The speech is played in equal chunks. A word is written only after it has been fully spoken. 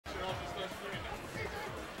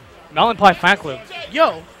Mountain Pie fan club.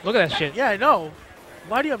 Yo. Look at that shit. Yeah, I know.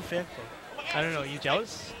 Why do you have a fan club? I don't know. You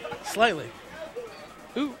jealous? Slightly.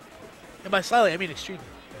 Ooh. And by slightly, I mean extremely.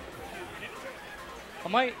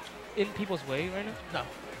 Am I in people's way right now? No.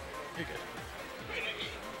 You're good.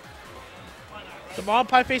 The Mountain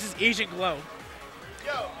Pie face is Asian glow.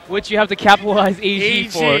 Which you have to capitalize AG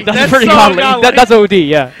for. That's That's pretty so godly. godly. That's OD,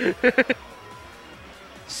 yeah.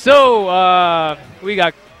 So, we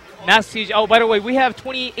got MastaCJ. Oh, by the way, we have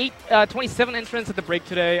 27 entrants at the break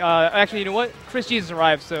today. Actually, you know what? Chris G has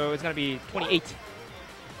arrived, so it's going to be 28.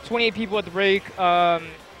 28 people at the break.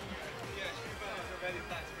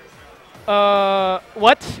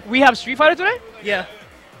 What? We have Street Fighter today? Yeah.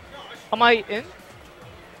 Am I in?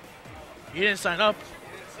 You didn't sign up.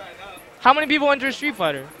 How many people enter Street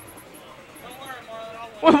Fighter?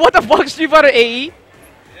 What the fuck, Street Fighter AE? Yeah.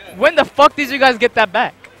 When the fuck did you guys get that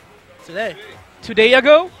back? Today. Today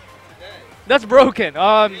ago? Today. That's broken. We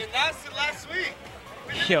announced it last week.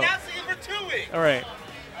 We've been announcing it for 2 weeks. All right.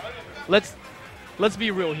 Let's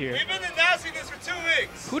be real here. We've been announcing this for 2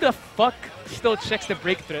 weeks. Who the fuck still checks the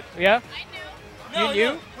break thread? Yeah? I knew. You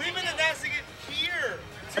knew? No, we've been announcing it here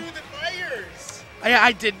to the players.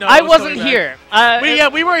 I did know. I wasn't here.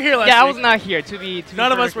 We weren't here last week. Yeah, I was not here. To be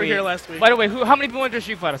None of us were here last week. By the way, how many people enter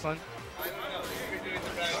Street Fighter, son?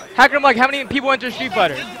 Hacker Mike, how many people enter Street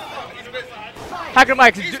Fighter? Hacker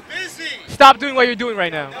Mike, stop doing what you're doing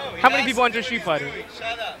right now. How many people enter Street Fighter?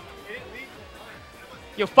 Shut up.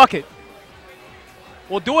 Yo, fuck it.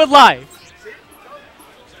 We'll do it live.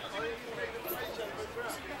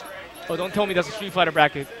 Oh, don't tell me that's a Street Fighter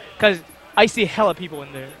bracket, because I see hella people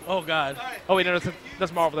in there. Oh god. Oh wait, no,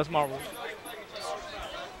 that's Marvel. That's Marvel.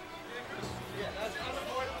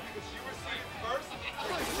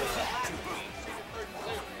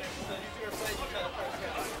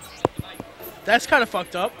 That's kind of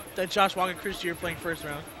fucked up that Josh Wong and Chris G are playing first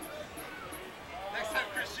round. Next time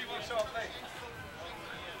Chris G won't show up late.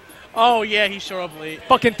 Oh yeah, he showed up late.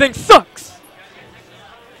 Fucking thing sucks.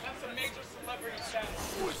 That's a major celebrity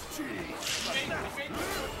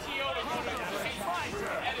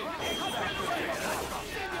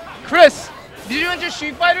Chris, did you enter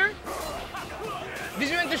Street Fighter? Did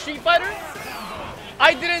you enter Street Fighter?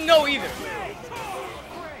 I didn't know either.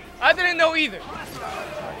 I didn't know either.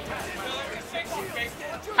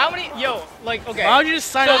 How many? Yo, like, okay. Why don't you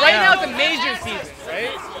just sign so up right now? now it's a major season,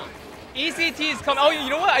 right? ECT is coming. Oh, you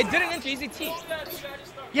know what? I didn't enter ECT.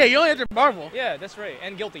 Yeah, you only entered Marvel. Yeah, that's right.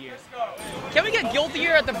 And Guilty Gear. Can we get Guilty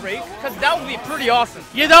Gear at the break? Because that would be pretty awesome.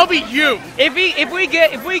 Yeah, that would be you. If we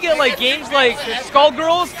get like games like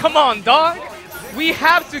Skullgirls, come on, dog. We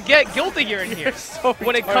have to get Guilty Gear in here So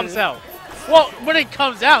when it comes out. Well, when it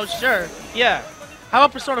comes out, sure. Yeah. How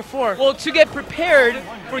about Persona 4? Well, to get prepared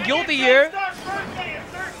for Guilty Gear.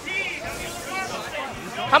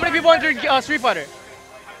 How many people enter Street Fighter?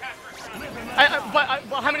 But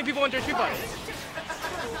how many people enter Street Fighter?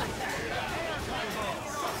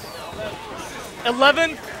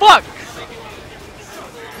 11? Fuck!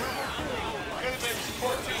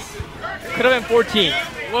 Could have been 14.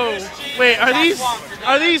 Whoa. Wait, are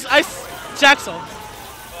these ice Jackson?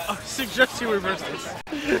 I suggest you reverse this.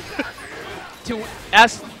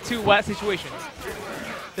 To what situation?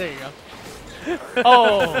 There you go.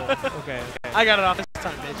 Oh, okay. I got it off this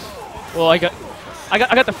time, bitch. Well, I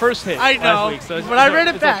got the first hit I know, last week, so but I read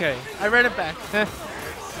it it's back. okay. I read it back.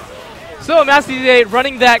 So MastaCJ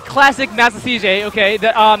running that classic MastaCJ. Okay,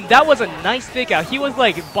 that was a nice fake out. He was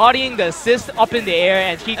like bodying the assist up in the air,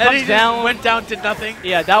 and he comes down. Went down to nothing.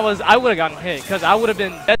 Yeah, that was. I would have gotten hit because I would have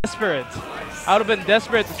been desperate. I would have been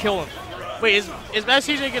desperate to kill him. Wait, is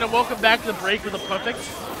MastaCJ gonna welcome back to the break with a perfect?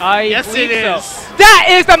 Yes, it is. So. That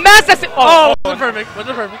is the MastaCJ. Oh, wasn't perfect.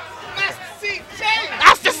 Wasn't perfect.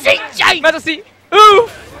 MastaCJ. MastaCJ. Ooh.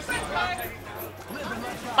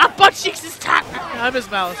 My butt cheeks is tight. I miss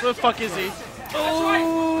Malice. Where the fuck is he?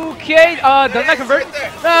 Okay. Doesn't that convert?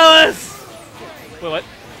 Malice. Wait, what?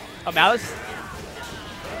 A Malice?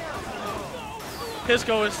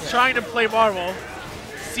 Piskoo is trying to play Marvel.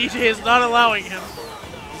 CJ is not allowing him.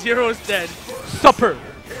 Zero is dead. Supper.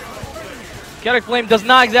 Kinetic Flame does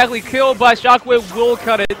not exactly kill, but Shockwave will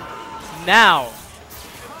cut it now.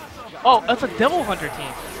 Oh, that's a Devil Hunter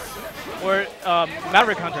team. Or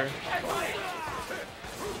Maverick Hunter.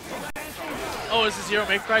 Oh, is the Zero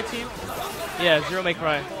Make Cry team? Yeah, Zero May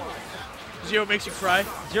Cry. Zero makes you cry?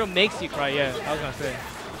 Zero makes you cry, yeah, I was gonna say.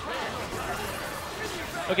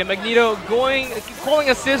 Okay, Magneto calling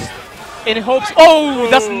assist in hopes. Oh,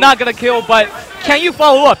 that's not gonna kill, but can you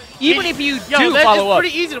follow up? Even if you do follow up.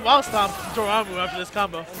 It's pretty easy to wall stomp Dormammu after this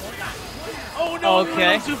combo. Oh no,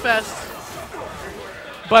 okay. too fast.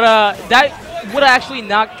 But would actually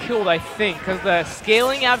not killed, I think, because the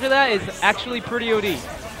scaling after that is actually pretty OD.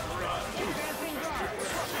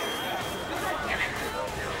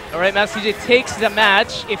 Alright, MastaCJ takes the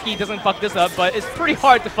match if he doesn't fuck this up, but it's pretty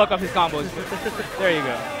hard to fuck up his combos. There you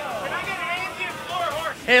go.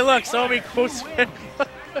 Hey, look, Somi quotes.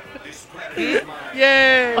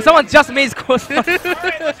 Yay! Oh, someone just made quotes.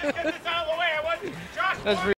 That's